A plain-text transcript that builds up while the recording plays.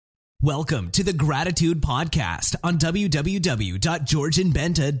Welcome to the Gratitude Podcast on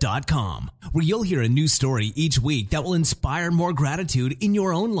www.georgianbenta.com, where you'll hear a new story each week that will inspire more gratitude in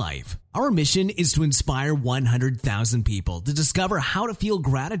your own life. Our mission is to inspire 100,000 people to discover how to feel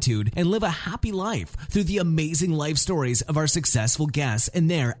gratitude and live a happy life through the amazing life stories of our successful guests and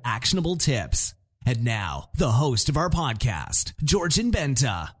their actionable tips. And now, the host of our podcast, Georgian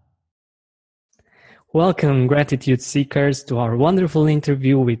Benta. Welcome, gratitude seekers, to our wonderful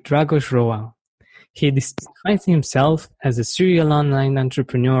interview with Dragos Roua. He defines himself as a serial online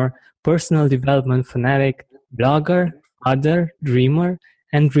entrepreneur, personal development fanatic, blogger, father, dreamer,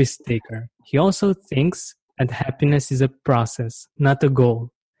 and risk taker. He also thinks that happiness is a process, not a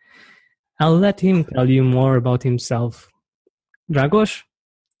goal. I'll let him tell you more about himself. Dragos?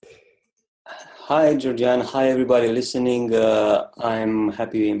 Hi, Georgian. Hi, everybody listening. I'm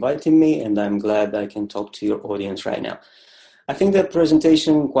happy you invited me, and I'm glad I can talk to your audience right now. I think the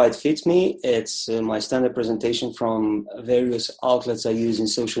presentation quite fits me. It's my standard presentation from various outlets I use in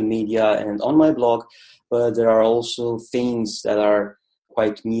social media and on my blog, but there are also things that are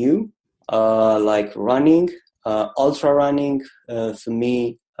quite new, like running, ultra running. For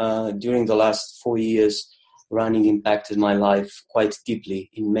me, during the last 4 years, running impacted my life quite deeply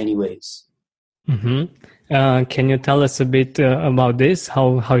in many ways. Mm-hmm. Can you tell us a bit about this,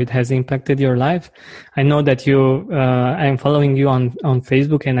 how it has impacted your life? I know that I'm following you on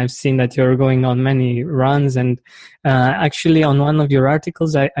Facebook, and I've seen that you're going on many runs. And actually, on one of your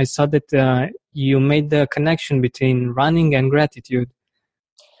articles, I saw that you made the connection between running and gratitude.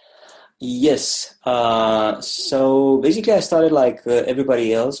 Yes. So basically, I started like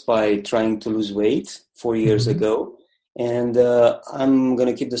everybody else by trying to lose weight 4 years ago. And I'm going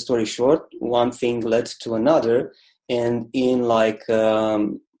to keep the story short. One thing led to another. And in like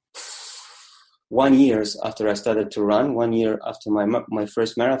 1 year after I started to run, 1 year after my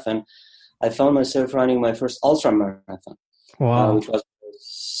first marathon, I found myself running my first ultra marathon, which was a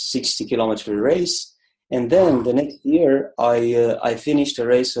 60-kilometer race. And then the next year, I finished a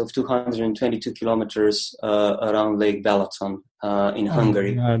race of 222 kilometers around Lake Balaton in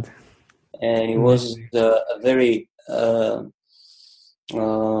Hungary. God. And it was a very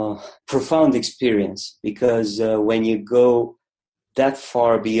profound experience, because when you go that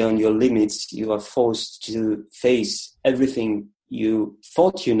far beyond your limits, you are forced to face everything you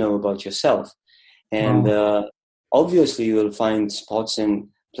thought you know about yourself. And obviously you will find spots and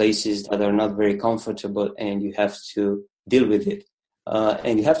places that are not very comfortable, and you have to deal with it.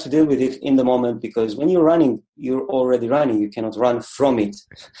 And you have to deal with it in the moment, because when you're running, you're already running. You cannot run from it.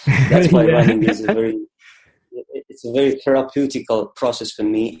 That's why running is it's a very therapeutical process for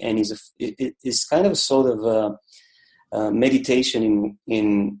me, and it's kind of a sort of meditation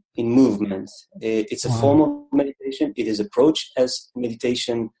in movement. It's a form of meditation. It is approached as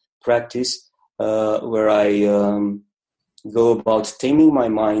meditation practice, where I go about taming my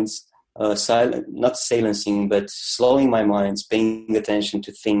minds, not silencing, but slowing my minds, paying attention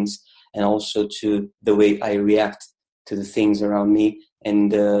to things, and also to the way I react to the things around me,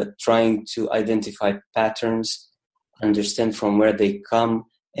 and trying to identify patterns, understand from where they come,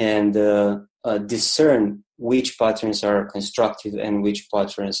 and discern which patterns are constructive and which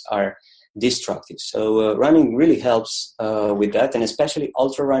patterns are destructive. So running really helps with that, and especially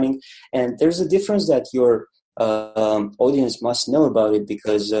ultra running. And there's a difference that your audience must know about it,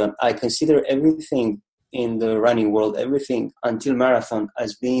 because I consider everything in the running world, everything until marathon,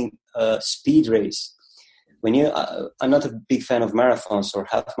 as being a speed race. When I'm not a big fan of marathons or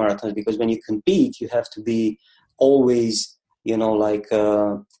half marathons, because when you compete, you have to be always,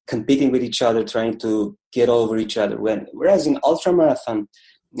 competing with each other, trying to get over each other. Whereas in ultra marathon,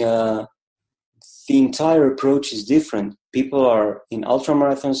 the entire approach is different. People are in ultra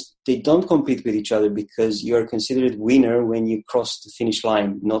marathons, they don't compete with each other, because you are considered winner when you cross the finish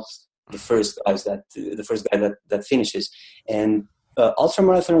line, not the first guy that finishes. And ultra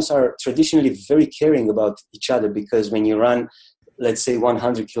marathoners are traditionally very caring about each other, because when you run, let's say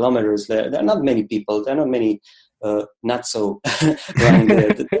 100 kilometers, there are not many people, there are not many not so running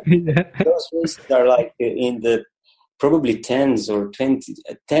there. Those races are like in the probably tens of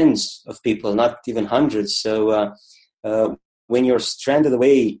people, not even hundreds. So when you're stranded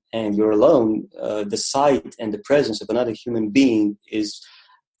away and you're alone, the sight and the presence of another human being is,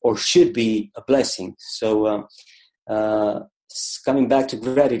 or should be, a blessing. So coming back to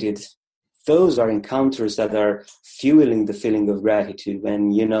gratitude, those are encounters that are fueling the feeling of gratitude.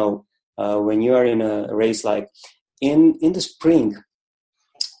 When when you are in a race, like in the spring,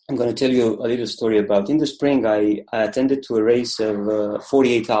 I'm going to tell you a little story about. In the spring, I attended to a race of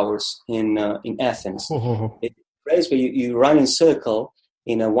 48 hours in Athens. Oh. It's a race where you run in circle,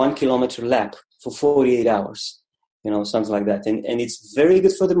 in a 1 kilometer lap for 48 hours, something like that. And it's very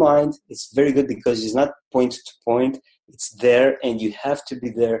good for the mind. It's very good because it's not point to point. It's there and you have to be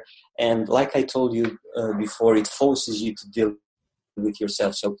there. And like I told you before, it forces you to deal with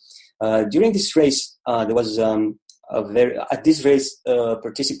yourself. So during this race, there was at this race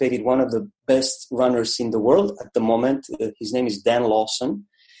participated one of the best runners in the world at the moment. His name is Dan Lawson.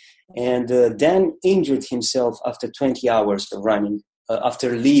 And Dan injured himself after 20 hours of running,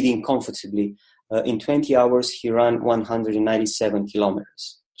 after leading comfortably. In 20 hours, he ran 197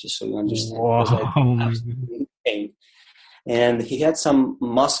 kilometers, just so you understand. Wow. It was absolutely insane. And he had some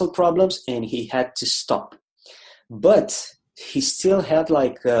muscle problems and he had to stop. But he still had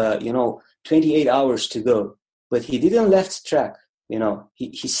 28 hours to go. But he didn't left track,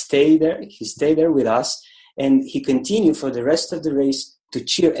 He stayed there. He stayed there with us. And he continued for the rest of the race to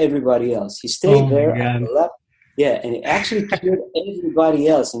cheer everybody else. He stayed there at the lap. Yeah, and he actually cheered everybody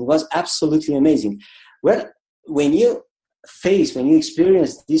else. And it was absolutely amazing. Well, when you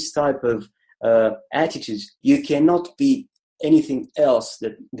experience this type of attitudes, you cannot be anything else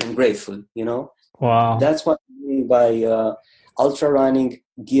than grateful, Wow. That's what I mean by ultra running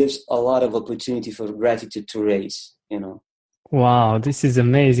gives a lot of opportunity for gratitude to raise, Wow, this is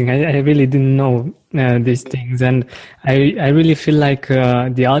amazing. I really didn't know these things. And I really feel like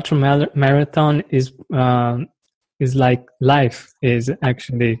the ultra marathon is like life is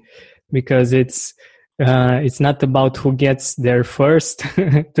actually, because it's not about who gets there first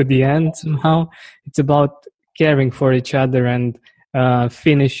to the end somehow. It's about caring for each other and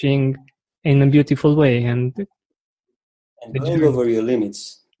finishing in a beautiful way and going over your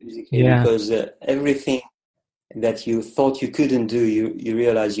limits, basically, because everything that you thought you couldn't do, you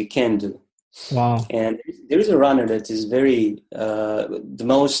realize you can do. Wow. And there is a runner that is very the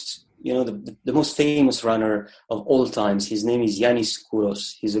most famous runner of all times. His name is Yanis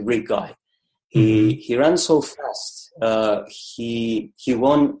Kouros. He's a Greek guy. He runs so fast. He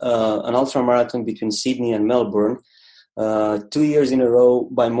won an ultra marathon between Sydney and Melbourne 2 years in a row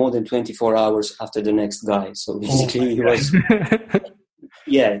by more than 24 hours after the next guy. So basically,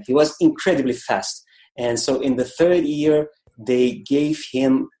 he was incredibly fast. And so in the third year, they gave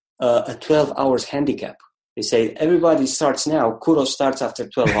him a 12 hours handicap. They say, everybody starts now. Kouros starts after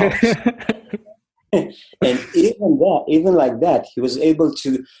 12 hours. And even like that, he was able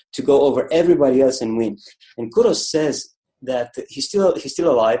to go over everybody else and win. And Kouros says that he's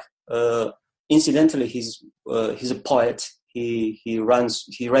still alive. Incidentally, he's a poet. He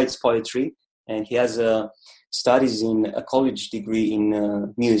writes poetry, and he has studies in a college degree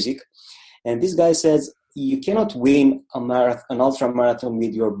in music. And this guy says, you cannot win an ultra marathon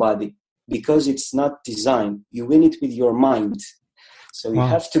with your body because it's not designed. You win it with your mind. So you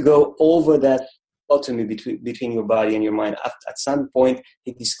have to go over that autonomy between your body and your mind. At some point,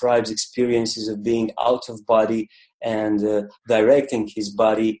 he describes experiences of being out of body and directing his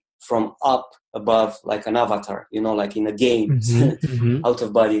body from up above like an avatar, like in a game, out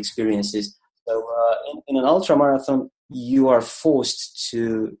of body experiences. So in an ultra marathon, you are forced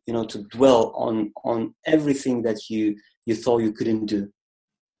to dwell on everything that you thought you couldn't do.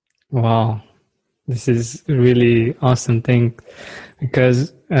 Wow, this is a really awesome thing,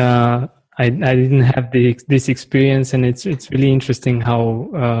 because I didn't have this experience, and it's really interesting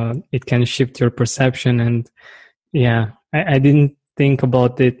how it can shift your perception. And I didn't think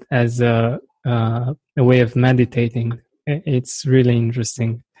about it as a way of meditating. It's really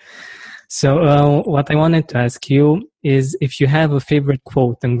interesting. So what I wanted to ask you is if you have a favorite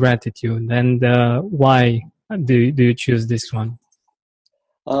quote on gratitude, and why do you choose this one?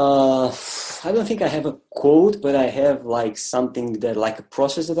 I don't think I have a quote, but I have like something that, like a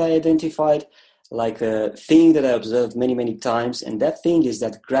process that I identified, like a thing that I observed many, many times. And that thing is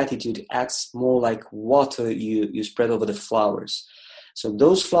that gratitude acts more like water you spread over the flowers. So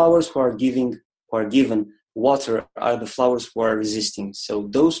those flowers who are given water are the flowers who are resisting. So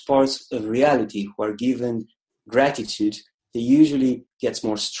those parts of reality who are given gratitude, they usually get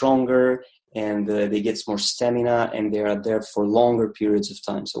more stronger, and they get more stamina, and they are there for longer periods of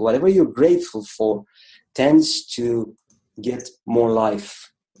time. So whatever you're grateful for tends to get more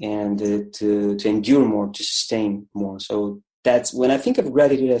life and to endure more, to sustain more. So that's when I think of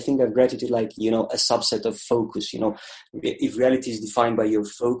gratitude, I think of gratitude like, a subset of focus. If reality is defined by your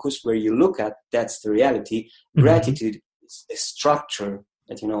focus, where you look at, that's the reality. Mm-hmm. Gratitude is a structure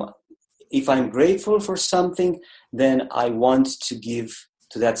that, if I'm grateful for something, then I want to give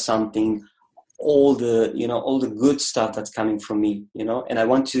to that something all the good stuff that's coming from me, and I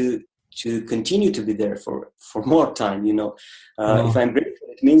want to continue to be there for more time, If I'm grateful,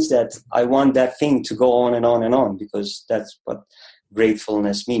 it means that I want that thing to go on and on and on, because that's what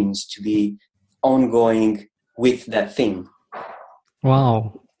gratefulness means, to be ongoing with that thing.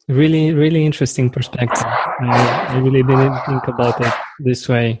 Wow. Really, really interesting perspective. I really didn't think about it this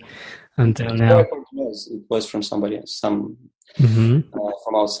way until now. It was from somebody else, Mm-hmm.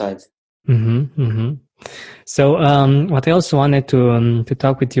 from outside. Mm-hmm. Mm-hmm. So, what I also wanted to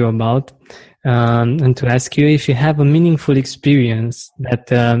talk with you about, and to ask you if you have a meaningful experience that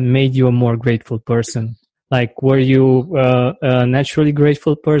made you a more grateful person. Like, were you a naturally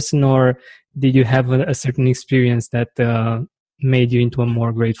grateful person, or did you have a certain experience that made you into a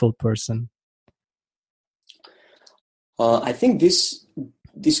more grateful person? I think this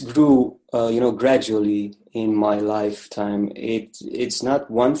grew, gradually in my lifetime. It's not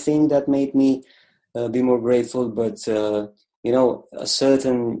one thing that made me be more grateful, but a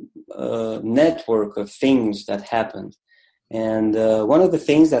certain network of things that happened. And one of the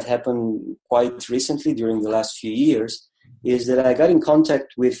things that happened quite recently during the last few years is that I got in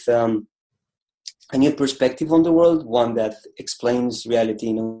contact with a new perspective on the world, one that explains reality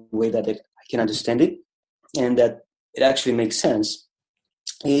in a way that I can understand it, and that it actually makes sense.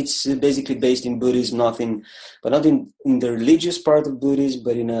 It's basically based in Buddhism, not in the religious part of Buddhism,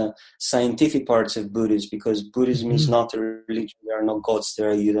 but in a scientific parts of Buddhism, because Buddhism Mm-hmm. is not a religion. There are no gods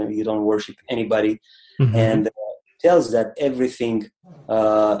there. You don't worship anybody, Mm-hmm. and tells that everything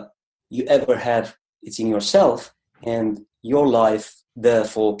you ever have, it's in yourself, and your life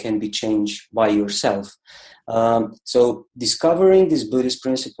therefore can be changed by yourself. So discovering these Buddhist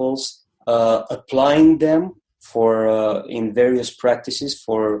principles, applying them for in various practices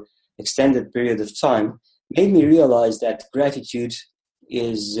for extended period of time, made me realize that gratitude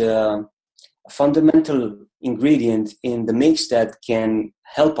is a fundamental ingredient in the mix that can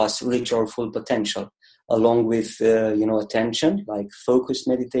help us reach our full potential, along with attention, like focused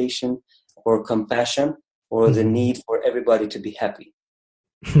meditation or compassion, or the need for everybody to be happy.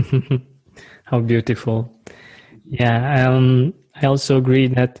 How beautiful. Yeah, I also agree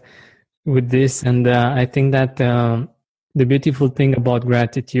that with this, and I think that the beautiful thing about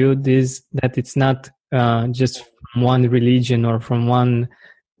gratitude is that it's not just from one religion or from one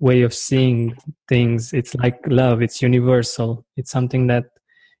way of seeing things. It's like love. It's universal. It's something that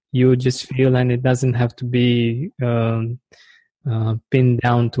you just feel, and it doesn't have to be pinned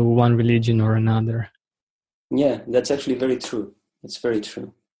down to one religion or another. Yeah, that's actually very true. It's very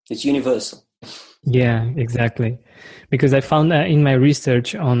true. It's universal. Yeah, exactly. Because I found in my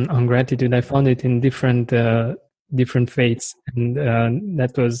research on gratitude, I found it in different faiths, and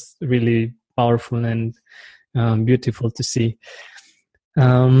that was really powerful and beautiful to see.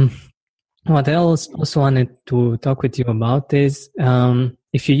 What I also wanted to talk with you about is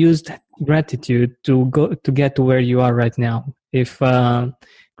if you used gratitude to get to where you are right now. If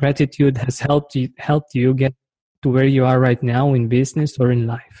gratitude has helped you get to where you are right now in business or in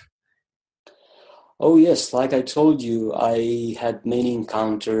life. Oh, yes. Like I told you, I had many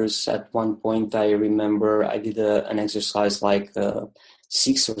encounters. At one point, I remember I did an exercise like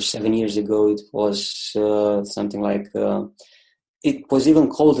 6 or 7 years ago. It was something like, it was even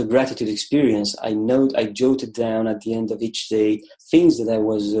called a gratitude experience. I jotted down at the end of each day things that I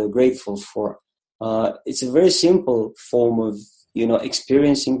was grateful for. It's a very simple form of,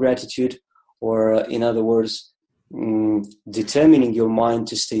 experiencing gratitude, or in other words, determining your mind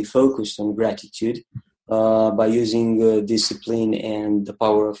to stay focused on gratitude by using discipline and the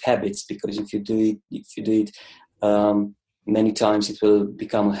power of habits. Because if you do it many times, it will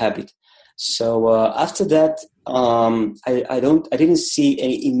become a habit. So after that, I didn't see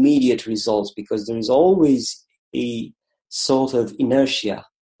any immediate results, because there is always a sort of inertia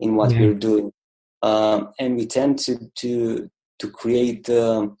in what we're doing, and we tend to create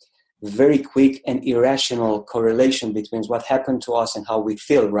very quick and irrational correlation between what happened to us and how we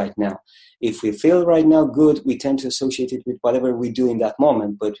feel right now. If we feel right now good, we tend to associate it with whatever we do in that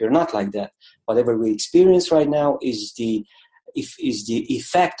moment, but we're not like that. Whatever we experience right now is the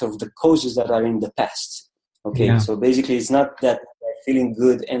effect of the causes that are in the past. Okay, yeah. So basically it's not that we're feeling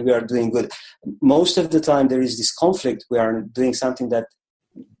good and we are doing good. Most of the time there is this conflict. We are doing something that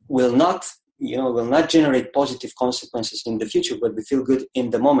will not generate positive consequences in the future, but we feel good in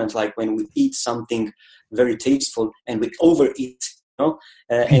the moment, like when we eat something very tasteful and we overeat, and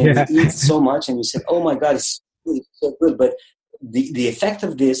we eat so much and we say, oh my God, it's so good. But the effect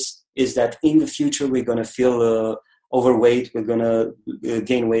of this is that in the future we're going to feel overweight, we're going to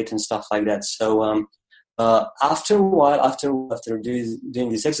gain weight and stuff like that. So after a while, after doing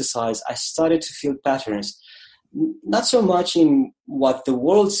this exercise, I started to feel patterns, not so much in what the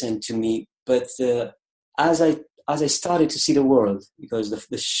world sent to me, but as I started to see the world, because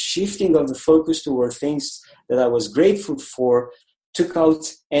the shifting of the focus toward things that I was grateful for took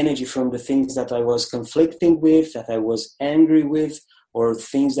out energy from the things that I was conflicting with, that I was angry with, or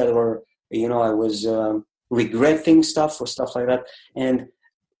things that were, I was regretting stuff or stuff like that. And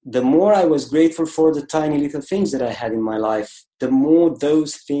the more I was grateful for the tiny little things that I had in my life, the more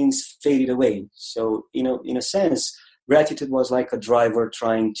those things faded away. So, in a sense, gratitude was like a driver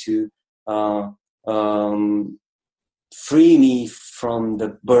trying to free me from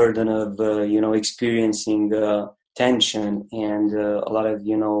the burden of, experiencing tension and a lot of,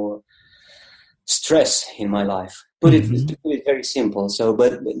 stress in my life. To put it very simple. So,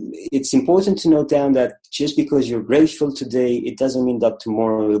 but it's important to note down that just because you're grateful today, it doesn't mean that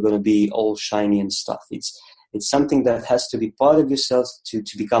tomorrow you're going to be all shiny and stuff. It's something that has to be part of yourself to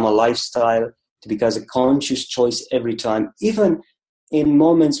become a lifestyle, to become a conscious choice every time, even in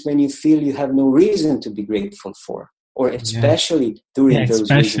moments when you feel you have no reason to be grateful for, or especially during those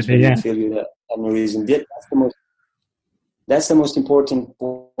reasons when you feel you have no reason. That's the most important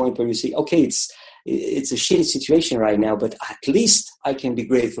point where you say, okay, it's a shitty situation right now, but at least I can be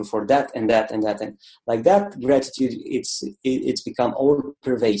grateful for that and that and that. And like that gratitude, it's become all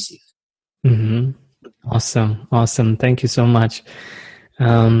pervasive. Mm-hmm. Awesome. Thank you so much.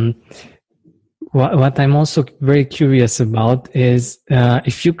 What I'm also very curious about is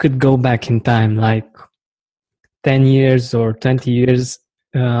if you could go back in time, like 10 years or 20 years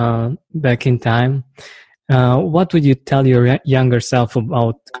back in time, what would you tell your younger self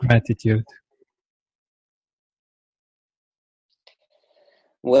about gratitude?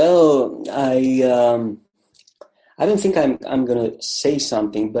 Well, I don't think I'm going to say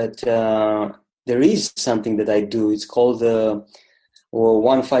something, but there is something that I do. It's called the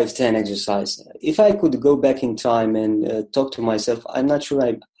 1-5-10 exercise. If I could go back in time and talk to myself, I'm not sure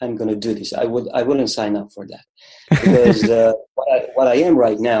I'm going to do this. I wouldn't sign up for that, because what I am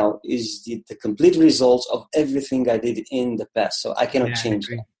right now is the complete results of everything I did in the past. So I cannot change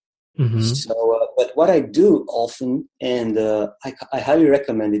that. Mm-hmm. So, but what I do often, and I highly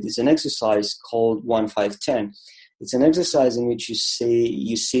recommend it, is an exercise called 1-5-10. It's an exercise in which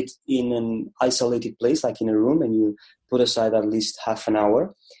you sit in an isolated place, like in a room, and you put aside at least half an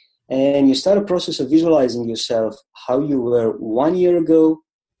hour, and you start a process of visualizing yourself how you were 1 year ago,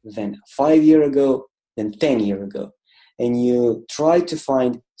 then 5 years ago, then 10 years ago, and you try to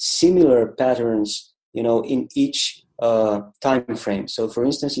find similar patterns, in each time frame. So, for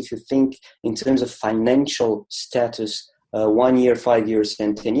instance, if you think in terms of financial status, 1 year, 5 years,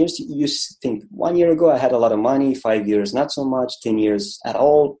 and 10 years, you think 1 year ago I had a lot of money, 5 years not so much, 10 years at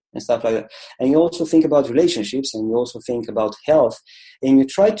all, and stuff like that. And you also think about relationships, and you also think about health, and you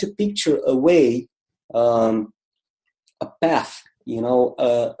try to picture a way, a path,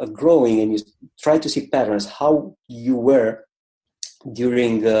 a growing, and you try to see patterns, how you were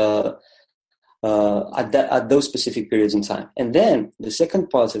during at those specific periods in time. And then the second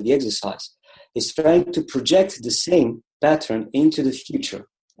part of the exercise is trying to project the same pattern into the future,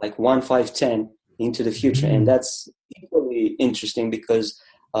 like 1-5-10 into the future. And that's equally interesting, because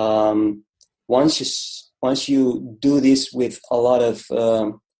once you do this with a lot of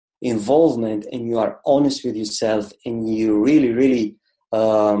involvement, and you are honest with yourself, and you really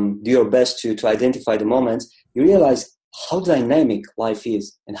do your best to identify the moments, you realize how dynamic life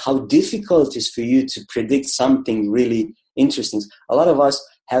is and how difficult it is for you to predict something really interesting. A lot of us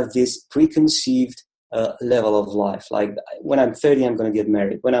have this preconceived level of life. Like, when I'm 30, I'm going to get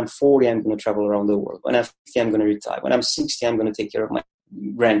married. When I'm 40, I'm going to travel around the world. When I'm 50, I'm going to retire. When I'm 60, I'm going to take care of my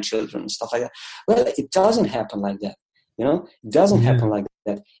grandchildren and stuff like that. Well, it doesn't happen like that. It doesn't happen like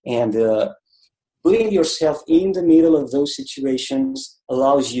that. And putting yourself in the middle of those situations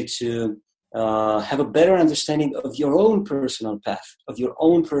allows you to have a better understanding of your own personal path, of your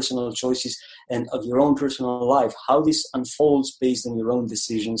own personal choices, and of your own personal life, how this unfolds based on your own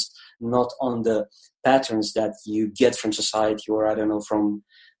decisions, not on the patterns that you get from society, or, I don't know, from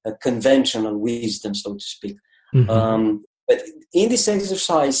a conventional wisdom, so to speak. Mm-hmm. But in this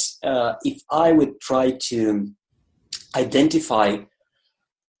exercise, if I would try to identify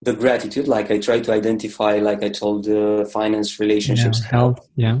the gratitude, like I try to identify, like I told, finance, relationships, health,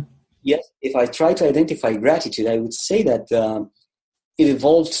 Yes, if I try to identify gratitude, I would say that it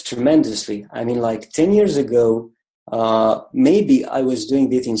evolved tremendously. I mean, like 10 years ago, maybe I was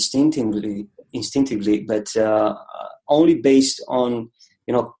doing it instinctively, but only based on,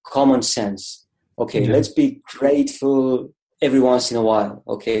 common sense. Okay, let's be grateful every once in a while.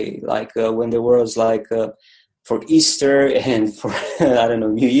 Okay, like when there was like for Easter and for, I don't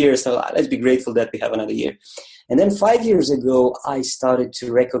know, New Year. So let's be grateful that we have another year. And then 5 years ago, I started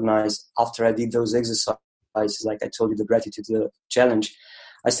to recognize, after I did those exercises, like I told you, the gratitude challenge,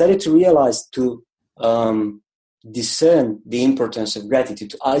 I started to realize to discern the importance of gratitude,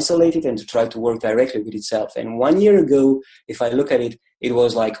 to isolate it and to try to work directly with itself. And 1 year ago, if I look at it, it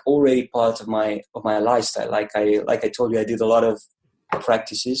was like already part of my lifestyle. Like I told you, I did a lot of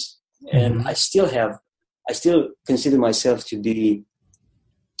practices, and I still consider myself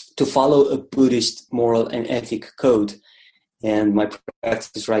to follow a Buddhist moral and ethic code. And my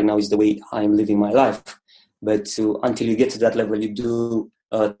practice right now is the way I'm living my life. But until you get to that level, you do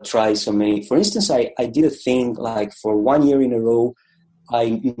try so many. For instance, I did a thing like for 1 year in a row,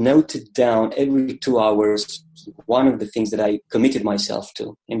 I noted down every 2 hours one of the things that I committed myself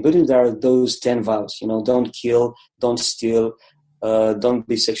to. In Buddhism, there are those 10 vows, don't kill, don't steal, don't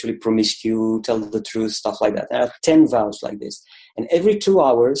be sexually promiscuous, tell the truth, stuff like that. There are 10 vows like this. And every 2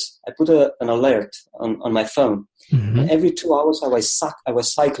 hours, I put an alert on my phone. And every 2 hours, I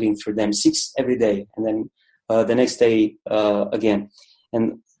was cycling through them, 6 every day. And then the next day again.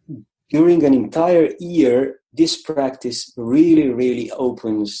 And during an entire year, this practice really, really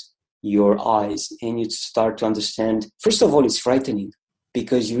opens your eyes, and you start to understand. First of all, it's frightening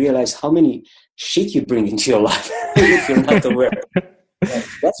because you realize how many shit you bring into your life if you're not aware.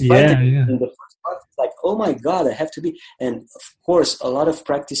 That's frightening. Yeah. In the first part, it's like, oh my God, I have to be. And of course, a lot of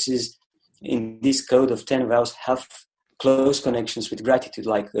practices in this code of 10 vows have close connections with gratitude,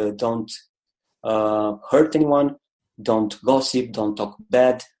 like don't hurt anyone, don't gossip, don't talk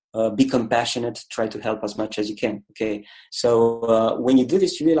bad, be compassionate, try to help as much as you can. Okay, so when you do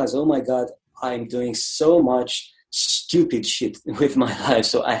this, you realize, oh my God, I'm doing so much stupid shit with my life,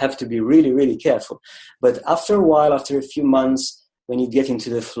 so I have to be really, really careful. But after a while, after a few months, when you get into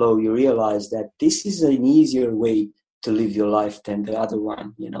the flow, you realize that this is an easier way to live your life than the other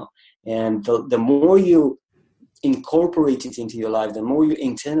one, And the more you incorporate it into your life, the more you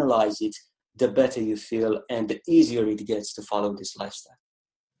internalize it, the better you feel, and the easier it gets to follow this lifestyle.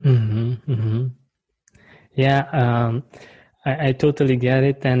 Yeah, I totally get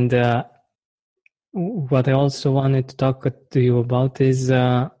it. And what I also wanted to talk to you about is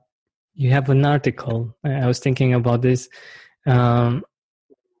you have an article. I was thinking about this.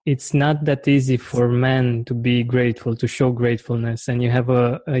 It's not that easy for men to be grateful, to show gratefulness, and you have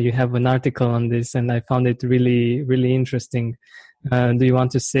an article on this, and I found it really, really interesting. Do you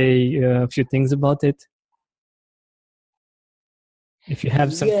want to say a few things about it? If you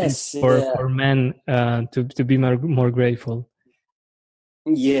have some tips for men to be more grateful.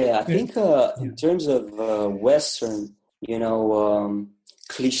 Yeah, I think in terms of Western,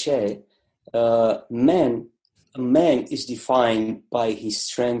 cliche, a man is defined by his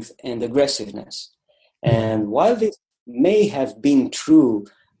strength and aggressiveness. And while this may have been true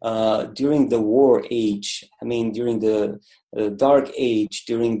during the war age, during the dark age,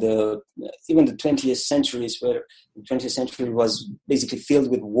 during even the 20th centuries, where the 20th century was basically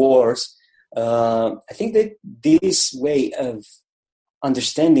filled with wars, I think that this way of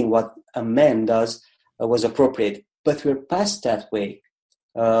understanding what a man does was appropriate. But we're past that way.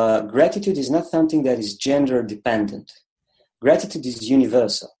 Gratitude is not something that is gender dependent. Gratitude is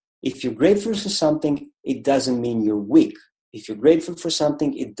universal. If you're grateful for something, it doesn't mean you're weak. If you're grateful for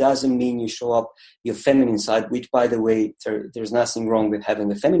something, it doesn't mean you show up your feminine side, which, by the way, there's nothing wrong with having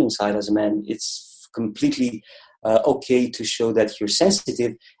a feminine side as a man. It's completely okay to show that you're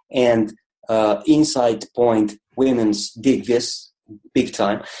sensitive. And inside point, women's dig this big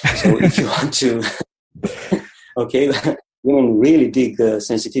time. So if you want to, okay, women really dig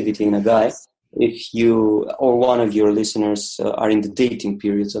sensitivity in a guy. If you or one of your listeners are in the dating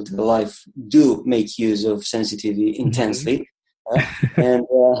periods of their life, do make use of sensitivity intensely. And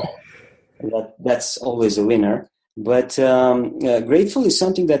that's always a winner. But grateful is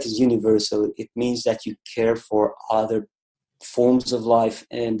something that is universal. It means that you care for other forms of life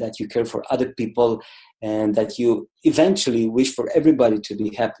and that you care for other people and that you eventually wish for everybody to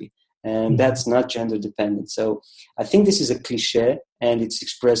be happy. And that's not gender dependent. So I think this is a cliche, and it's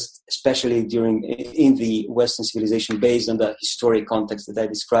expressed especially in the Western civilization based on the historic context that I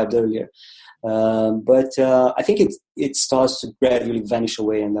described earlier. But I think it starts to gradually vanish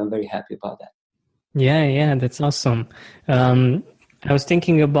away, and I'm very happy about that. Yeah, that's awesome. I was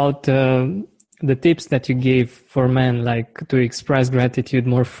thinking about the tips that you gave for men, like to express gratitude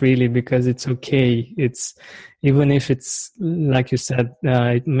more freely, because it's okay. It's even if it's, like you said,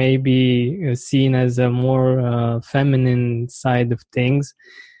 it may be seen as a more feminine side of things.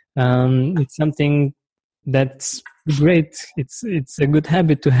 It's something that's great. It's a good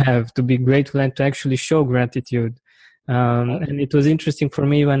habit to have, to be grateful and to actually show gratitude. And it was interesting for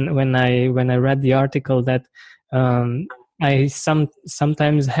me when I read the article that I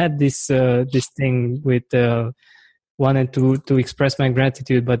sometimes had this thing with wanted to express my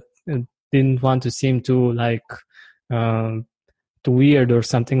gratitude, but didn't want to seem too like too weird or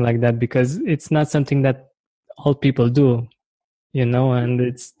something like that, because it's not something that all people do, and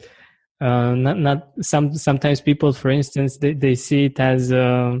it's not sometimes people, for instance, they see it as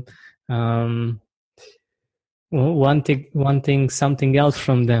wanting something else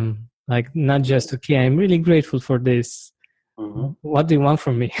from them, like not just, okay, I'm really grateful for this. Mm-hmm. What do you want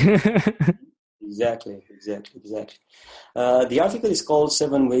from me? Exactly. The article is called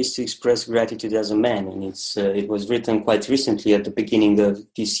 7 Ways to Express Gratitude as a Man, and it was written quite recently at the beginning of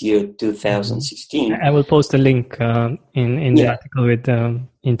this year, 2016. I will post a link in the Yeah, article with the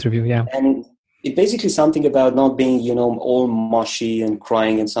interview. Yeah. and it basically something about not being, all mushy and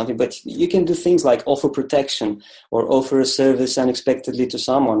crying and something, but you can do things like offer protection or offer a service unexpectedly to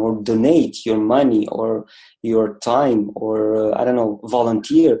someone, or donate your money or your time, or I don't know,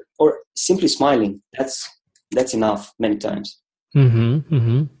 volunteer, or simply smiling. That's enough many times.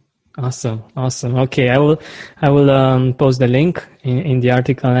 Awesome. Okay, I will post the link in the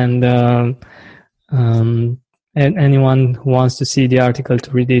article, and anyone who wants to see the article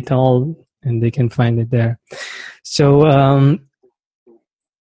to read it all, and they can find it there. So,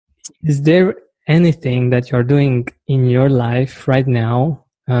 is there anything that you're doing in your life right now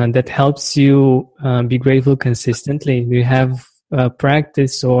that helps you be grateful consistently? Do you have a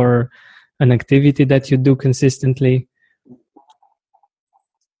practice or an activity that you do consistently?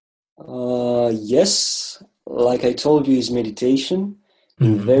 Yes, like I told you, is meditation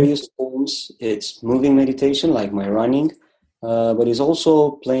in various forms. It's moving meditation, like my running, but it's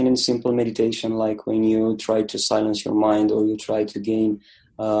also plain and simple meditation, like when you try to silence your mind, or you try to gain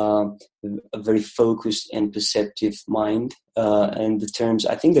a very focused and perceptive mind. And the terms,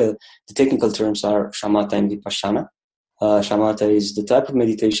 I think the technical terms are shamatha and vipassana. Shamatha is the type of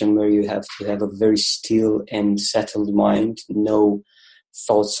meditation where you have to have a very still and settled mind. No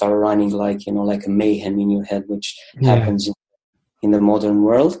thoughts are running like a mayhem in your head, which happens in the modern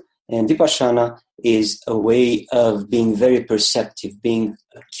world. And vipassana is a way of being very perceptive, being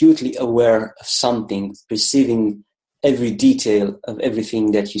acutely aware of something, perceiving every detail of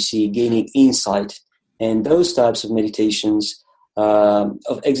everything that you see, gaining insight. And those types of meditations,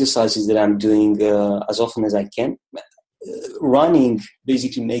 of exercises that I'm doing as often as I can. Running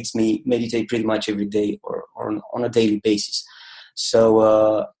basically makes me meditate pretty much every day, or on a daily basis.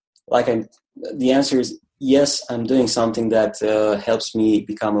 So, the answer is yes, I'm doing something that helps me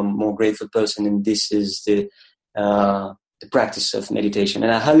become a more grateful person, and this is the practice of meditation.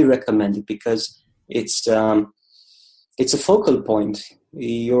 And I highly recommend it, because it's a focal point.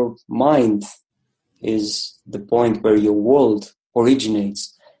 Your mind is the point where your world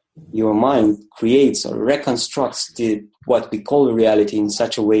originates. Your mind creates or reconstructs what we call reality in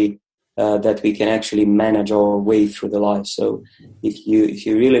such a way that we can actually manage our way through the life. So if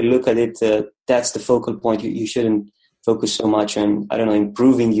you really look at it, that's the focal point. You shouldn't focus so much on,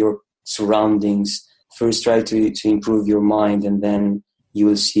 improving your surroundings. First, try to improve your mind, and then you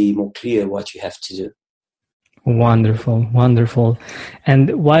will see more clear what you have to do. Wonderful.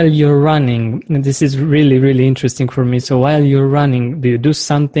 And while you're running, and this is really, really interesting for me. So while you're running, do you do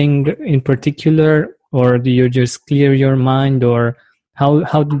something in particular, or do you just clear your mind, or how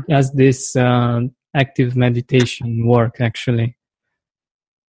does this active meditation work actually?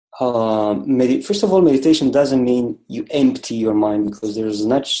 First of all, meditation doesn't mean you empty your mind, because there's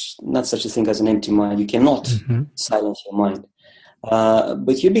not such a thing as an empty mind. You cannot silence your mind,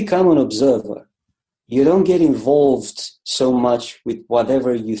 but you become an observer. You don't get involved so much with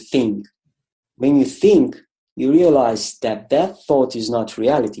whatever you think. When you think, you realize that thought is not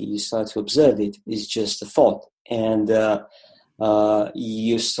reality. You start to observe it. It's just a thought. And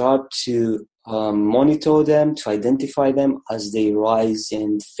you start to monitor them, to identify them as they rise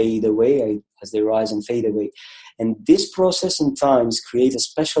and fade away, And this process in times creates a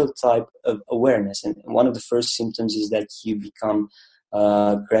special type of awareness. And one of the first symptoms is that you become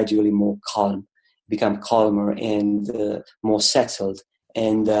gradually more calm. Become calmer and more settled,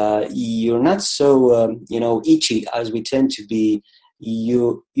 and you're not so itchy as we tend to be.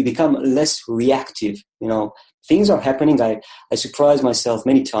 You become less reactive. Things are happening. I surprise myself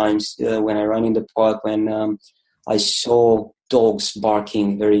many times when I run in the park, when I saw dogs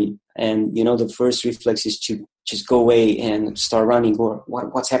barking and the first reflex is to just go away and start running, or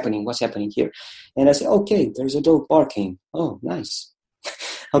what's happening here, and I say, okay, there's a dog barking. Oh, nice.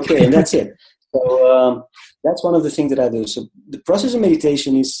 Okay, and that's it. So that's one of the things that I do. So the process of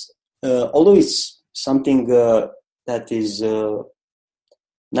meditation is, although it's something that is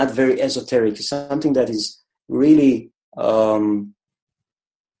not very esoteric, it's something that is really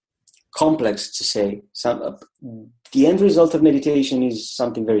complex to say. the end result of meditation is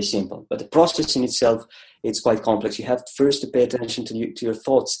something very simple, but the process in itself, it's quite complex. You have first to pay attention to your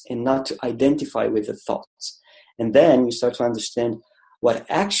thoughts and not to identify with the thoughts. And then you start to understand what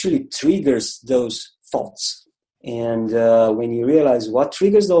actually triggers those thoughts. And when you realize what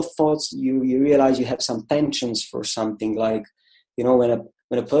triggers those thoughts, you realize you have some tensions for something, like, when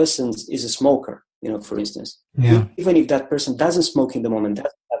a person is a smoker, for instance, even if that person doesn't smoke in the moment,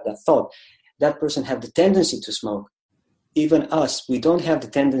 doesn't have that thought, that person have the tendency to smoke. Even us, we don't have the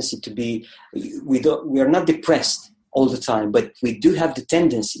tendency to be, we are not depressed all the time, but we do have the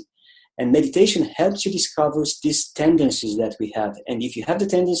tendency. And meditation helps you discover these tendencies that we have. And if you have the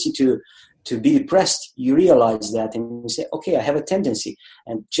tendency to be depressed, you realize that and you say, okay, I have a tendency.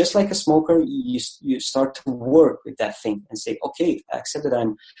 And just like a smoker, you start to work with that thing and say, okay, I accept that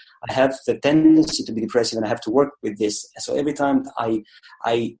I have the tendency to be depressive and I have to work with this. So every time I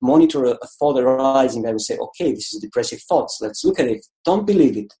monitor a thought arising, I will say, okay, this is depressive thoughts. Let's look at it. Don't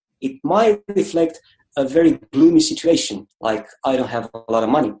believe it. It might reflect a very gloomy situation, like I don't have a lot of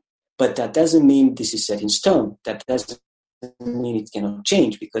money. But that doesn't mean this is set in stone. That doesn't mean it cannot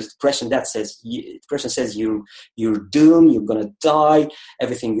change, because depression says you're doomed, you're gonna die,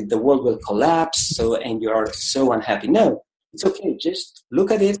 everything, the world will collapse, and you are so unhappy. No, it's okay. Just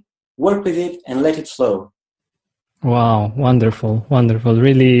look at it, work with it, and let it flow. Wow, wonderful.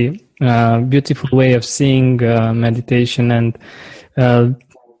 Really beautiful way of seeing meditation, and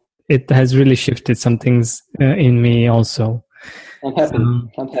it has really shifted some things in me also. I'm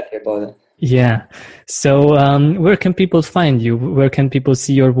happy about it. Yeah. So where can people find you? Where can people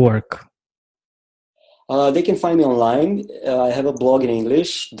see your work? They can find me online. I have a blog in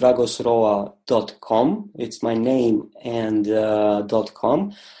English, dragosroua.com. It's my name and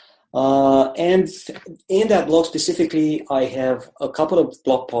 .com. And in that blog specifically, I have a couple of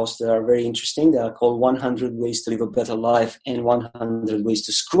blog posts that are very interesting. They are called 100 Ways to Live a Better Life and 100 Ways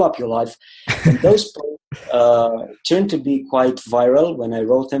to Screw Up Your Life. And those posts turned to be quite viral when I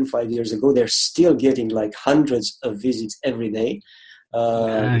wrote them 5 years ago. They're still getting like hundreds of visits every day,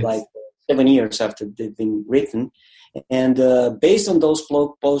 nice. Like 7 years after they've been written. And based on those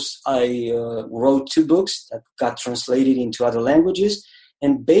blog posts, I wrote 2 books that got translated into other languages.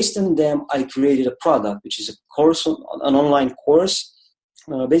 And based on them, I created a product, which is a course, an online course.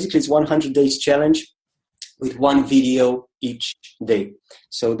 Basically, it's 100 days challenge with 1 video each day.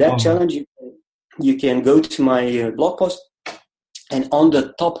 So that challenge, you can go to my blog post, and on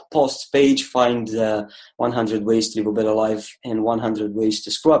the top posts page, find 100 ways to live a better life and 100 ways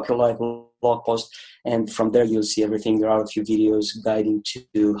to screw up your life blog post. And from there, you'll see everything. There are a few videos guiding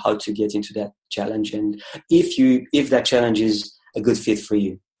to how to get into that challenge, and if that challenge is a good fit for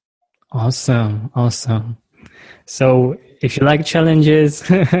you. Awesome. So if you like challenges,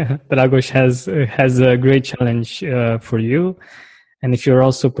 Dragos has a great challenge for you. And if you're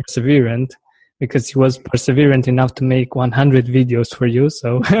also perseverant, because he was perseverant enough to make 100 videos for you.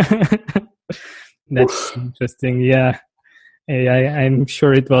 So that's interesting. Yeah. I'm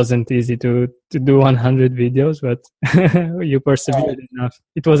sure it wasn't easy to do 100 videos, but you persevered enough.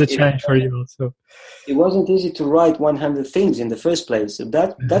 It was a challenge for you also. It wasn't easy to write 100 things in the first place. So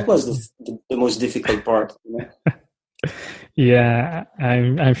that was the most difficult part. You know? Yeah,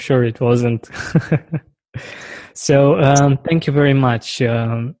 I'm sure it wasn't. So thank you very much,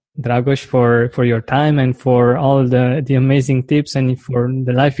 Dragos, for your time and for all the amazing tips and for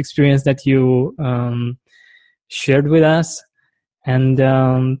the life experience that you shared with us. And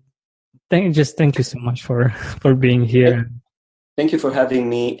thank you so much for being here. Thank you for having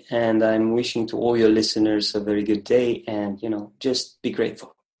me, and I'm wishing to all your listeners a very good day, and just be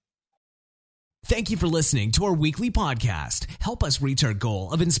grateful. Thank you for listening to our weekly podcast. Help us reach our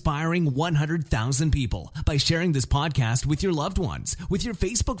goal of inspiring 100,000 people by sharing this podcast with your loved ones, with your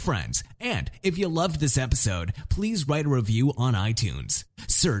Facebook friends. And if you loved this episode, please write a review on iTunes.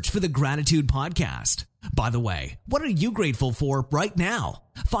 Search for the Gratitude Podcast. By the way, what are you grateful for right now?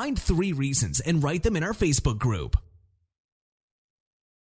 Find 3 reasons and write them in our Facebook group.